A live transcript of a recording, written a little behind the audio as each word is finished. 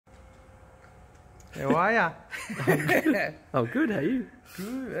How are ya? Oh, good. How are you?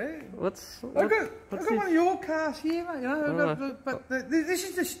 Good, eh? I've got one of your cars here, mate. You know,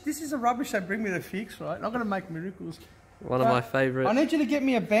 this is a rubbish they bring me to fix, right? I'm gonna make miracles. One of my favourite. I need you to get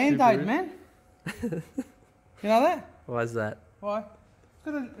me a band-aid, man. You know that? Why is that? Why?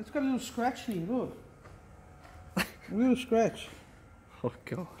 It's got a little scratch here. Look, a little scratch. Oh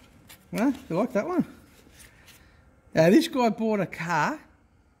God. Huh? You like that one? Now this guy bought a car,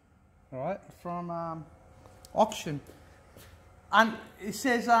 right, from auction, and it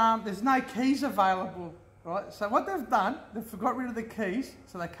says there's no keys available, right? So what they've done, they've got rid of the keys,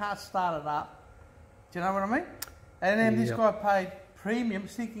 so they can't start it up. Do you know what I mean? And then this guy paid premium,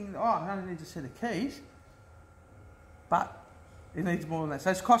 thinking, oh, I only need a set of keys, but it needs more than that. So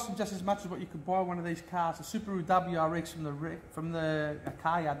it's costing just as much as what you could buy one of these cars, a Subaru WRX from the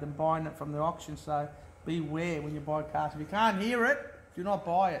car yard, than buying it from the auction. So beware when you buy cars. If you can't hear it, do not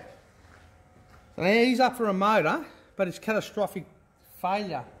buy it. So now he's up for a motor, but it's catastrophic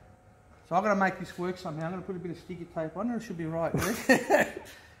failure. So I've got to make this work somehow. I'm going to put a bit of sticky tape on it. It should be right.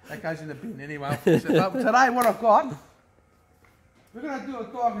 That goes in the bin anyway. But today what I've got, we're going to do a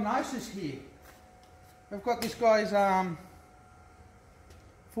diagnosis here. We've got this guy's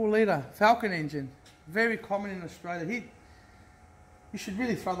 4-litre Falcon engine. Very common in Australia. You should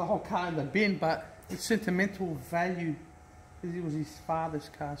really throw the whole car in the bin, but it's sentimental value because it was his father's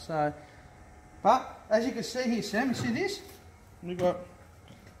car. So, but as you can see here, Sam, you see this? We've got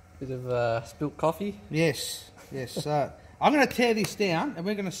a bit of spilt coffee. Yes, yes. So I'm going to tear this down, and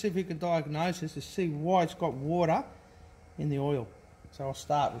we're going to see if we can diagnose this to see why it's got water in the oil. So I'll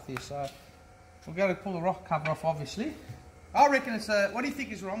start with this. So we're going to pull the rock cover off, obviously. I reckon it's a. What do you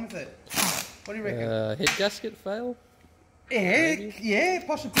think is wrong with it? What do you reckon? Head gasket fail. Yeah,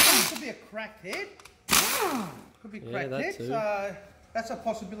 possibly. It could be a cracked head. Could be cracked head. Too. So that's a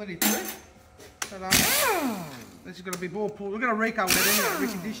possibility too. But, this is going to be ball pulled. We're going to reco it anyway,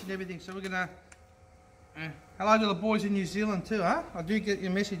 recondition everything. So we're going to. Hello to the boys in New Zealand too, huh? I do get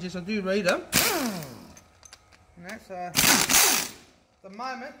your messages. I do read them. And that's at the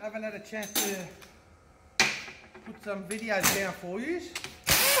moment. I haven't had a chance to put some videos down for you.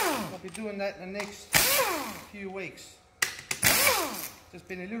 I'll be doing that in the next few weeks. Just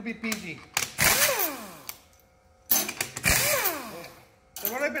been a little bit busy.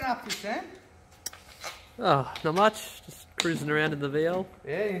 So what have you been up to, Sam? Oh, not much. Just cruising around in the VL.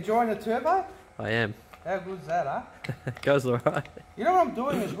 Yeah, you enjoying the turbo? I am. How good's that, huh? Goes alright. You know what I'm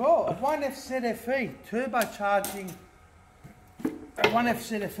doing as well? A 1FZFE, turbocharging a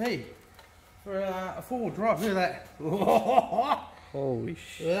 1FZFE for a 4-wheel drive. Look at that. Holy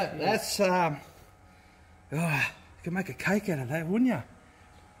shit. That's, you could make a cake out of that, wouldn't you?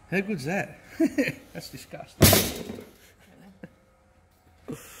 How good's that? That's disgusting.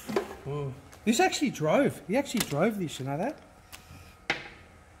 Oh. This actually drove. He actually drove this, you know that?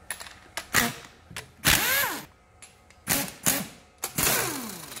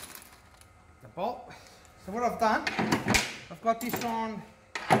 The bolt. So what I've done, I've got this on.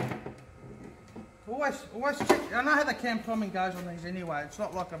 Always check. I know how the cam timing goes on these anyway. It's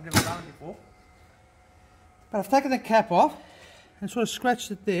not like I've never done it before. But I've taken the cap off and sort of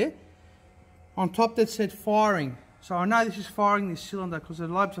scratched it there. On top that said firing. So I know this is firing this cylinder because the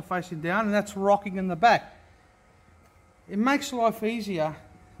lobes are facing down and that's rocking in the back. It makes life easier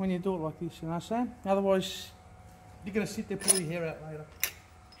when you do it like this, you know, Sam? Otherwise, you're going to sit there pulling your hair out later.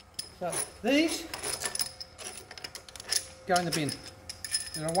 So these go in the bin.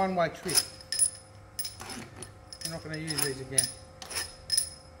 They're a one-way trip. You're not going to use these again.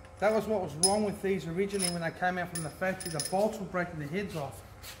 That was what was wrong with these originally when they came out from the factory. The bolts were breaking the heads off.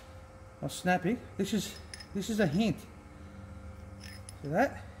 Or snapping. This is a hint. See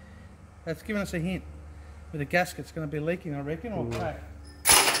that? That's giving us a hint. With the gasket's going to be leaking, I reckon, or crack.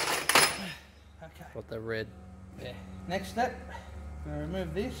 Okay. What the red. Yeah. Next step, I'm going to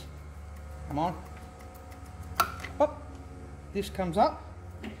remove this. Come on. Hop. This comes up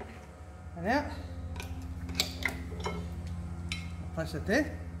and out. Place it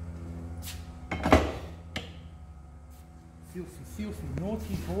there. Filthy,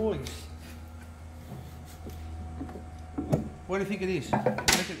 naughty boys. What do you think it is?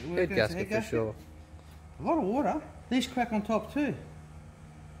 Head gasket for sure. A lot of water. These crack on top too.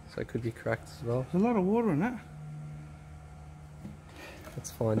 So it could be cracked as well. There's a lot of water in that.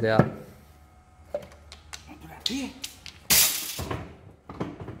 Let's find out. Put that here.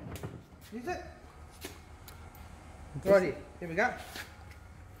 Is it? Righty, here we go.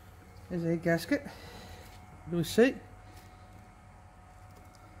 There's a head gasket. Little seat.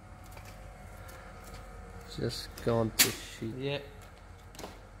 Just gone to shit. Yeah.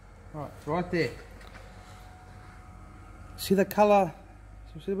 Right there. See the colour,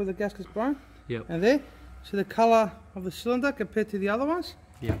 see where the gasket's brown? Yep. And there, see the colour of the cylinder compared to the other ones?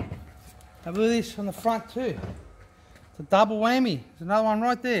 Yep. Have a look at this on the front too. It's a double whammy. There's another one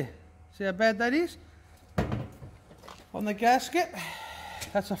right there. See how bad that is? On the gasket,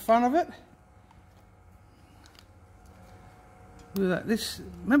 that's the front of it. Look at that. This,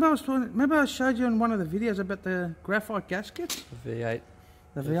 remember I showed you in one of the videos about the graphite gaskets? The V8.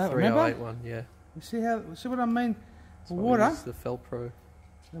 The V8, 308 remember? one, yeah. You see what I mean? The So water, the Felpro.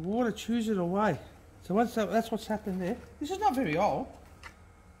 the water chews it away. So that's what's happened there. This is not very old.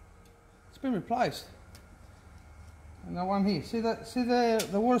 It's been replaced. And the one here, see the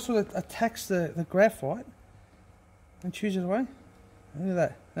water sort of attacks the graphite and chews it away. Look at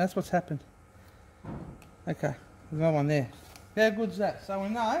that. That's what's happened. Okay, there's another one there. How good's that? So we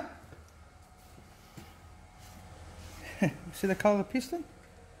know. See the colour of the piston?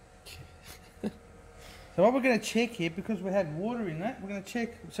 So what we're going to check here, because we had water in it, we're going to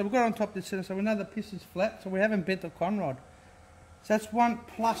check. So we've got it on top of the cylinder, so we know the piston's flat, so we haven't bent the conrod. So that's one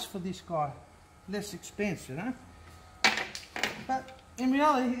plus for this guy. Less expense, you know. But in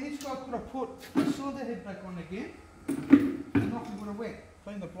reality, this guy could have put the cylinder head back on again, and nothing would have went.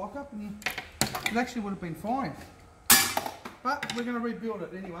 Clean the block up, and it actually would have been fine. But we're going to rebuild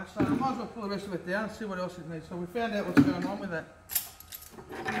it anyway, so I might as well pull the rest of it down and see what else it needs. So we found out what's going on with that.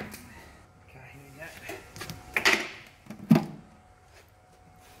 Okay, here we go.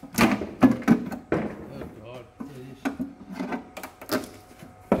 Oh God, there it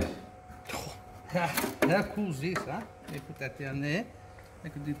is. How cool is this, huh? You put that down there. I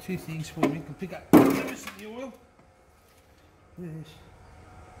can do two things for me. You can pick up the rest of the oil. Look at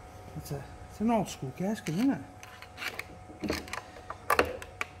this. It's an old school gasket, isn't it?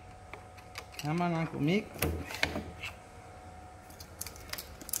 Come on, Uncle Mick.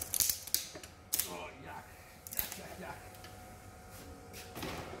 Oh, yuck. Yuck, yuck.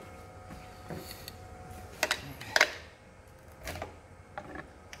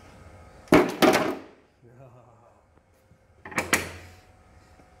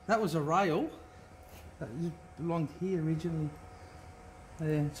 That was a rail that belonged here originally.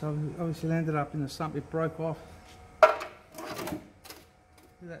 Yeah, so obviously landed up in the stump. It broke off.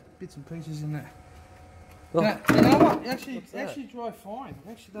 Look at that, bits and pieces in there. Oh. Now, you know what? Actually drive fine.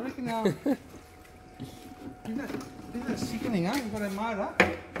 Actually, I reckon isn't that sickening, huh? We've got a motor.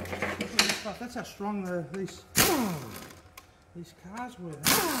 That's how strong these cars were.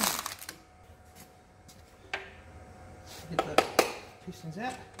 Get the pistons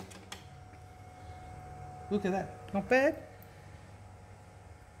out. Look at that. Not bad.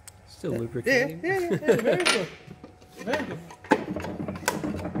 Still lubricating. Yeah, very good. Very good.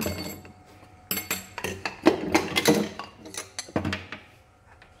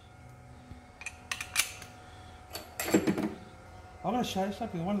 I'm going to show you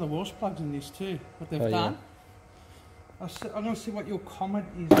something. One of the wash plugs in this too. What they've done. Yeah. I'm going to see what your comment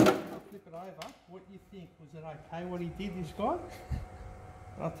is. I'll flip it over. What you think? Was it okay what he did, this guy?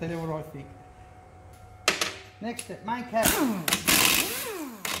 I'll tell you what I think. Next step, main cab.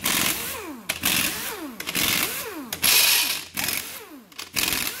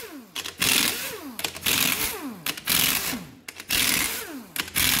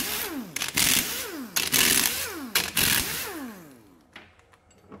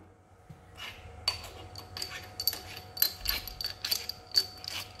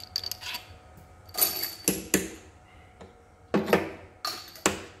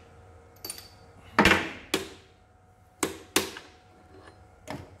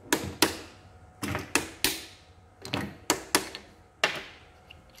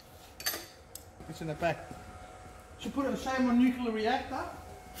 In the back. Should put a shame on nuclear reactor.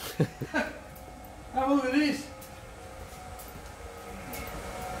 Have a look at this.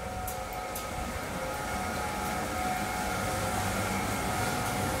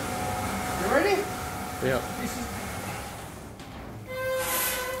 You ready? Yeah.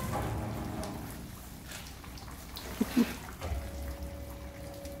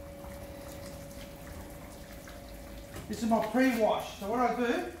 This is my pre-wash. So what I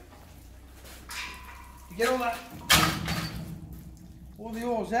do, you get all the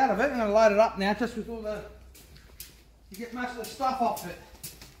oils out of it. I'm going to load it up now just with all the, you get most of the stuff off it.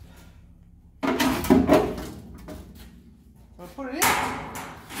 So I put it in. I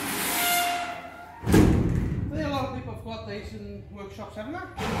think a lot of people have got these in workshops, haven't they?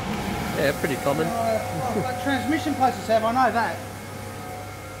 Yeah, pretty common. Like transmission places have, I know that.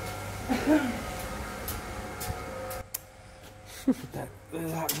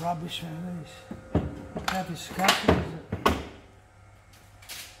 that rubbish, man. How disgusting is it?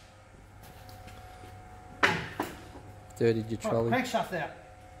 dirtied your trolley. Crankshaft out.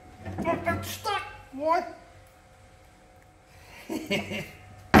 Oh, I'm stuck. Why? Okay.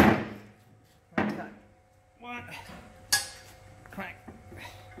 One. Crank.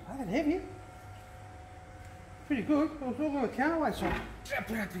 Oh, that's heavy. Pretty good. I was all going to counterweight, so.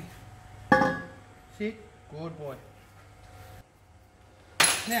 See? Good boy.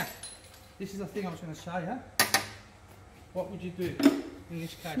 Now, this is the thing I was going to show you. What would you do in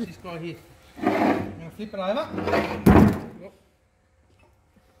this case? This guy here. I'm going to flip it over.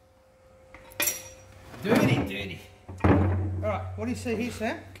 Dirty, dirty. Alright, what do you see here,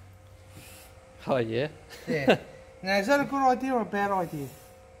 Sam? Oh yeah. Yeah. Now, is that a good idea or a bad idea?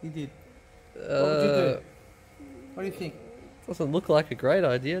 You did. What would you do? What do you think? Doesn't look like a great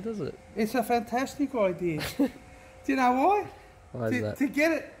idea, does it? It's a fantastic idea. Do you know why? Why is that? To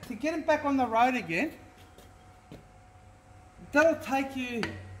get it back on the road again. That'll take you.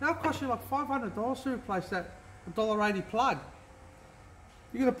 That'll cost you like $500 to replace that $1.80 plug.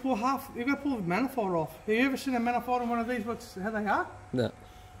 You're gonna pull You're gonna pull the manifold off. Have you ever seen a manifold on one of these? How they are? No.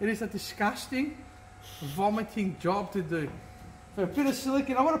 It is a disgusting, vomiting job to do. For a bit of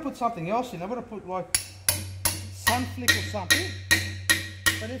silicone, I want to put something else in. I want to put like Sunflick or something.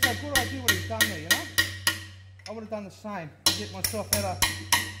 But it's a good idea what he's done there, you know. I would have done the same to get myself out of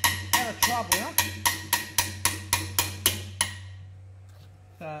trouble, you know.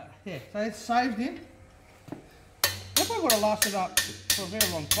 So yeah, so it's saved him. That probably would have lasted up for a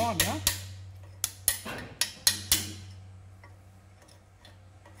very long time, you know.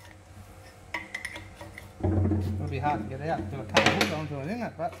 It'll be hard to get out. Do a couple of hooks onto it, isn't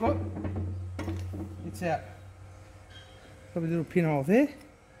it? But look, it's out. Probably a little pinhole there.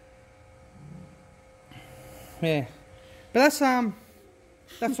 Yeah, but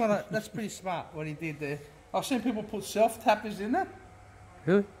that's pretty smart what he did there. I've seen people put self tappers in there.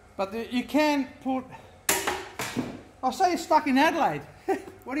 Really? But you can put. I'll say you're stuck in Adelaide.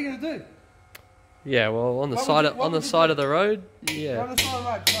 What are you going to do? Yeah, well, on the side of the road, yeah. On the side of the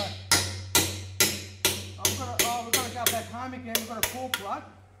road, right. We've got to go back home again. We've got a core plug.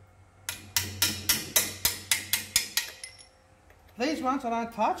 These ones I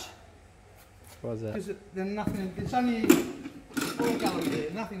don't touch. What is that? Because there's nothing. It's only 4 gallons there.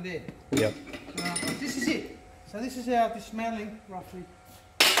 Nothing there. Yep. This is it. So this is our dismantling roughly.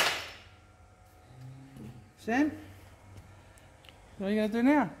 Sam, what are you going to do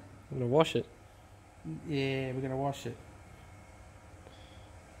now? I'm going to wash it. Yeah, we're going to wash it.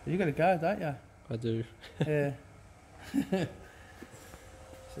 You got to go, don't you? I do. Yeah. So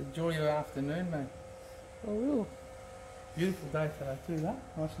enjoy your afternoon, mate. I will. Beautiful day today too, huh?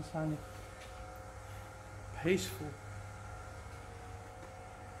 Nice and sunny. Peaceful.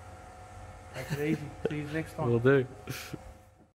 Take it easy. See you next time. Will do.